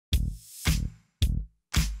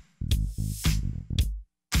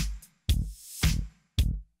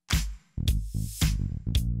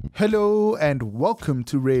Hello and welcome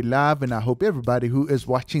to RedLive, and I hope everybody who is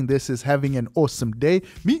watching this is having an awesome day.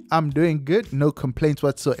 Me, I'm doing good, no complaints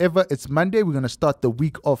whatsoever. It's Monday, we're going to start the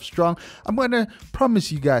week off strong. I'm going to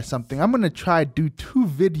promise you guys something. I'm going to try do 2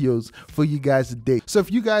 videos for you guys a day. So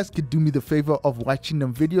if you guys could do me the favor of watching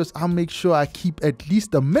them videos, I'll make sure I keep at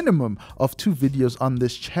least a minimum of 2 videos on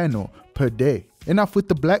this channel per day. Enough with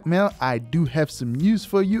the blackmail, I do have some news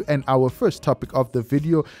for you, and our first topic of the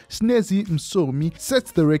video, Sneziey Msomi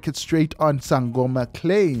sets the record straight on Sangoma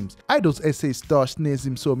claims. Idols SA star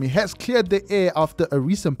Sneziey Msomi has cleared the air after a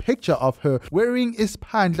recent picture of her wearing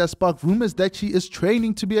ispandla sparked rumors that she is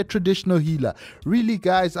training to be a traditional healer. Really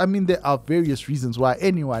guys, I mean there are various reasons why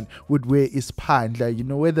anyone would wear ispandla, you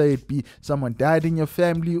know, whether it be someone died in your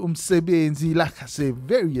family, umsebenzi, like I say,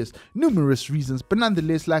 numerous reasons, but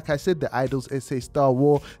nonetheless, like I said, the Idols SA star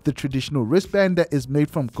wore the traditional wristband that is made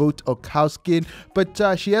from goat or cow skin, but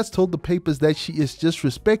she has told the papers that she is just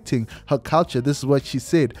respecting her culture. This is what she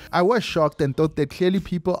said. I was shocked and thought that clearly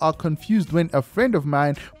people are confused when a friend of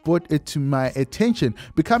mine brought it to my attention.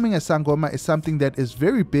 Becoming a Sangoma is something that is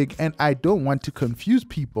very big and I don't want to confuse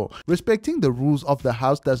people. Respecting the rules of the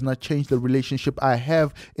house does not change the relationship I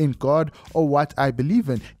have in God or what I believe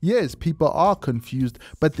in. Yes, people are confused,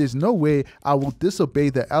 but there's no way I will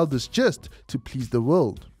disobey the elders just to please the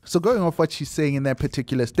world. So going off what she's saying in that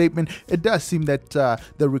particular statement, it does seem that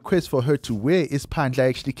the request for her to wear ispandla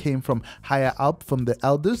actually came from higher up, from the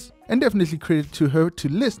elders, and definitely credit to her to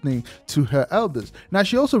listening to her elders. Now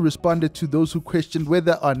she also responded to those who questioned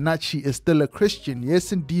whether or not she is still a Christian.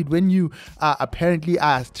 Yes indeed, when you apparently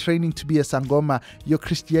are training to be a Sangoma, your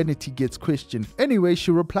Christianity gets questioned. Anyway,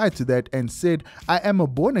 she replied to that and said, I am a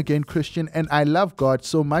born again Christian and I love God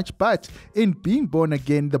so much, but in being born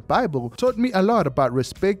again, the Bible taught me a lot about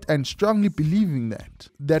respect and strongly believing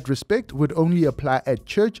that respect would only apply at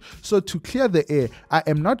church. So to clear the air, I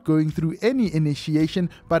am not going through any initiation,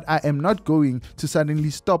 but I am not going to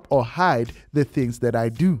suddenly stop or hide the things that I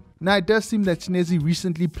do. Now it does seem that Sneziey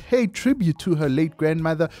recently paid tribute to her late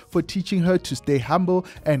grandmother for teaching her to stay humble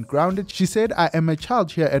and grounded. She said, I am a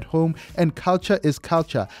child here at home and culture is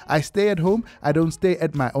culture. I stay at home, I don't stay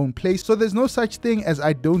at my own place, so there's no such thing as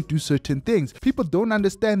I don't do certain things. People don't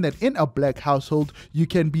understand that in a black household, you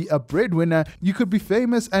can be a breadwinner, you could be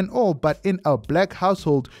famous and all, but in a black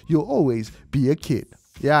household, you'll always be a kid.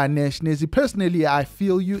 Yeah, Sneziey, personally, I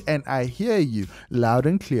feel you and I hear you loud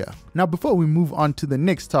and clear. Now, before we move on to the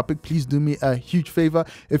next topic, please do me a huge favor.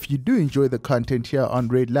 If you do enjoy the content here on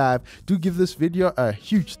RedLive, do give this video a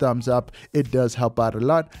huge thumbs up. It does help out a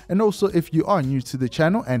lot. And also, if you are new to the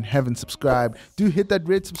channel and haven't subscribed, do hit that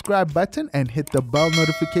red subscribe button and hit the bell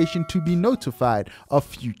notification to be notified of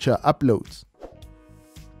future uploads.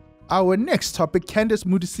 Our next topic, Candice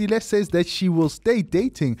Modiselle says that she will stay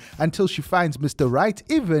dating until she finds Mr. Right,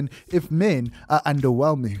 even if men are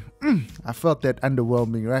underwhelming. I felt that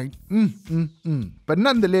underwhelming, right? But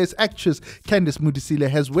nonetheless, actress Candice Modiselle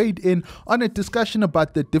has weighed in on a discussion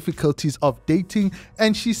about the difficulties of dating,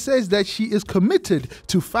 and she says that she is committed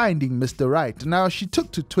to finding Mr. Right. Now, she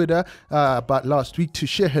took to Twitter about last week to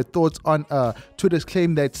share her thoughts on Twitter's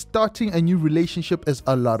claim that starting a new relationship is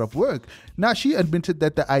a lot of work. Now, she admitted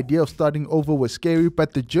that the idea of starting over was scary,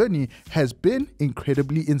 but the journey has been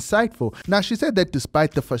incredibly insightful. Now, she said that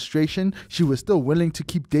despite the frustration, she was still willing to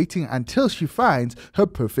keep dating until she finds her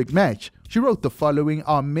perfect match. She wrote the following: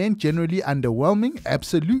 are men generally underwhelming?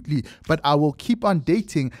 Absolutely, but I will keep on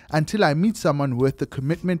dating until I meet someone worth the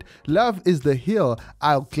commitment. Love is the hill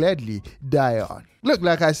I'll gladly die on. Look,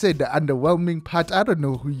 like I said, the underwhelming part, I don't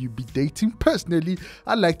know who you be dating. Personally,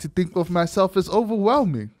 I like to think of myself as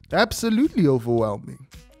overwhelming. Absolutely overwhelming.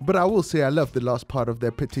 But I will say I love the last part of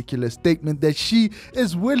that particular statement, that she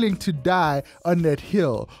is willing to die on that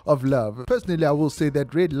hill of love. Personally, I will say that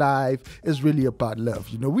RedLive is really about love.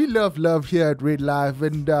 You know, we love love here at RedLive,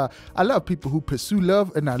 and I love people who pursue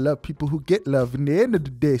love, and I love people who get love in the end of the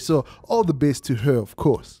day. So all the best to her, of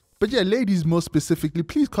course. But yeah, ladies, more specifically,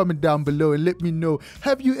 please comment down below and let me know,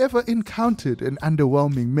 have you ever encountered an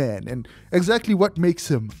underwhelming man, and exactly what makes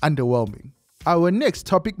him underwhelming? Our next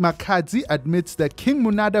topic, Makhadzi admits that King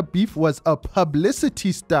Monada beef was a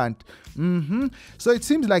publicity stunt. So it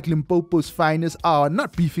seems like Limpopo's finest are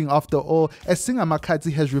not beefing after all, as singer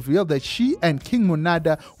Makhadzi has revealed that she and King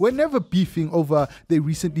Monada were never beefing over their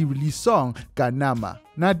recently released song, Ghanama.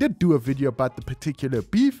 Now, I did do a video about the particular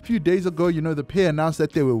beef. A few days ago, you know, the pair announced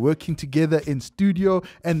that they were working together in studio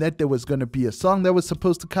and that there was going to be a song that was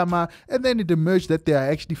supposed to come out, and then it emerged that they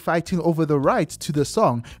are actually fighting over the rights to the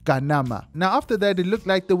song, Ghanama. Now, after that, it looked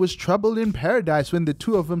like there was trouble in paradise when the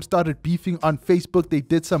two of them started beefing on Facebook. They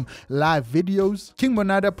did some live videos. King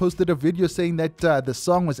Monada posted a video saying that the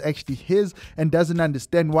song was actually his and doesn't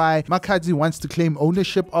understand why Makhadzi wants to claim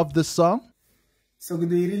ownership of the song. So good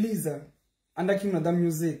day release under King Monada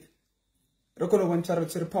music.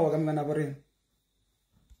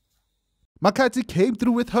 Makhadzi came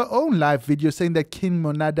through with her own live video saying that King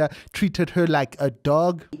Monada treated her like a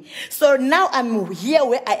dog. So now I'm here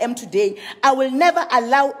where I am today. I will never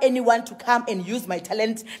allow anyone to come and use my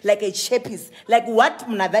talent like a showpiece, like what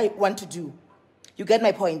Monada want to do. You get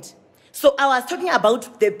my point? So I was talking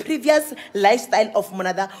about the previous lifestyle of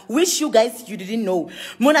Monada, which you didn't know.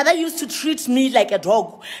 Monada used to treat me like a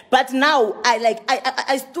dog, but now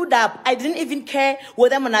I stood up. I didn't even care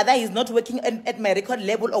whether Monada is not working at my record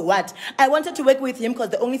label or what. I wanted to work with him because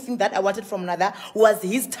the only thing that I wanted from Monada was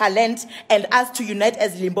his talent and us to unite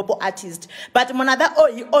as Limpopo artists. But Monada,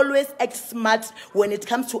 he always acts smart when it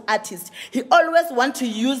comes to artists. He always wants to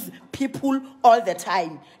use people all the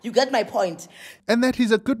time. You get my point? And that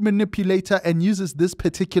he's a good manipulator and uses this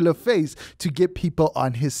particular phase to get people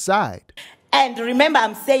on his side. And remember,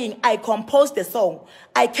 I'm saying I composed the song.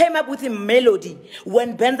 I came up with a melody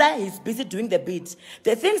when Benza is busy doing the beat.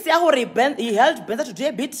 The things he held Benza to do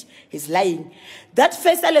a beat, he's lying. That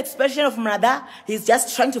facial expression of Monada, he's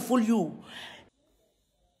just trying to fool you.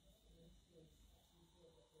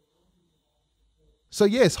 So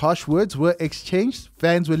yes, harsh words were exchanged,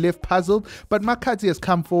 fans were left puzzled, but Makhadzi has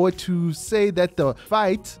come forward to say that the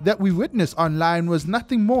fight that we witnessed online was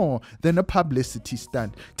nothing more than a publicity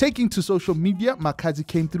stunt. Taking to social media, Makhadzi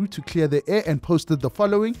came through to clear the air and posted the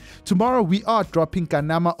following: "Tomorrow we are dropping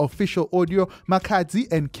Ghanama official audio, Makhadzi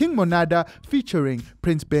and King Monada featuring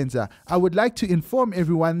Prince Benza. I would like to inform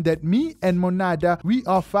everyone that me and Monada, we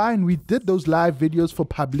are fine. We did those live videos for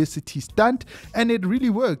publicity stunt and it really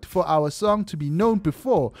worked for our song to be known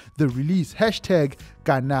before the release.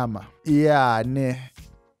 #Ghanama." Yeah, ne.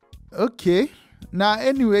 Okay. Now,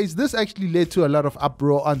 anyways, this actually led to a lot of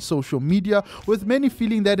uproar on social media, with many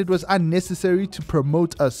feeling that it was unnecessary to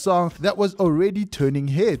promote a song that was already turning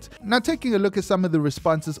heads. Now, taking a look at some of the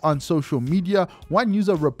responses on social media, one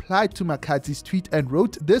user replied to Makhadzi's tweet and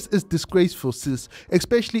wrote, "This is disgraceful, sis,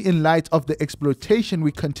 especially in light of the exploitation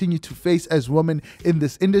we continue to face as women in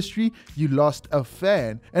this industry. You lost a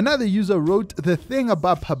fan." Another user wrote, "The thing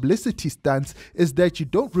about publicity stunts is that you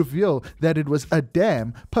don't reveal that it was a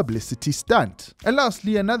damn publicity stunt." And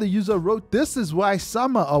lastly, another user wrote, "This is why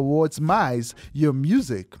Summer Awards mize your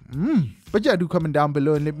music." But yeah, do comment down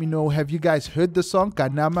below and let me know, have you guys heard the song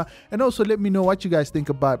Ghanama? And also let me know what you guys think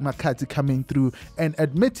about Makhadzi coming through and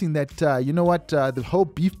admitting that, you know what, the whole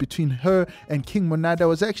beef between her and King Monada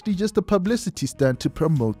was actually just a publicity stunt to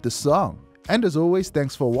promote the song. And as always,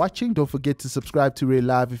 thanks for watching. Don't forget to subscribe to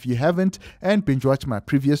RedLive if you haven't, and binge watch my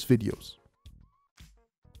previous videos.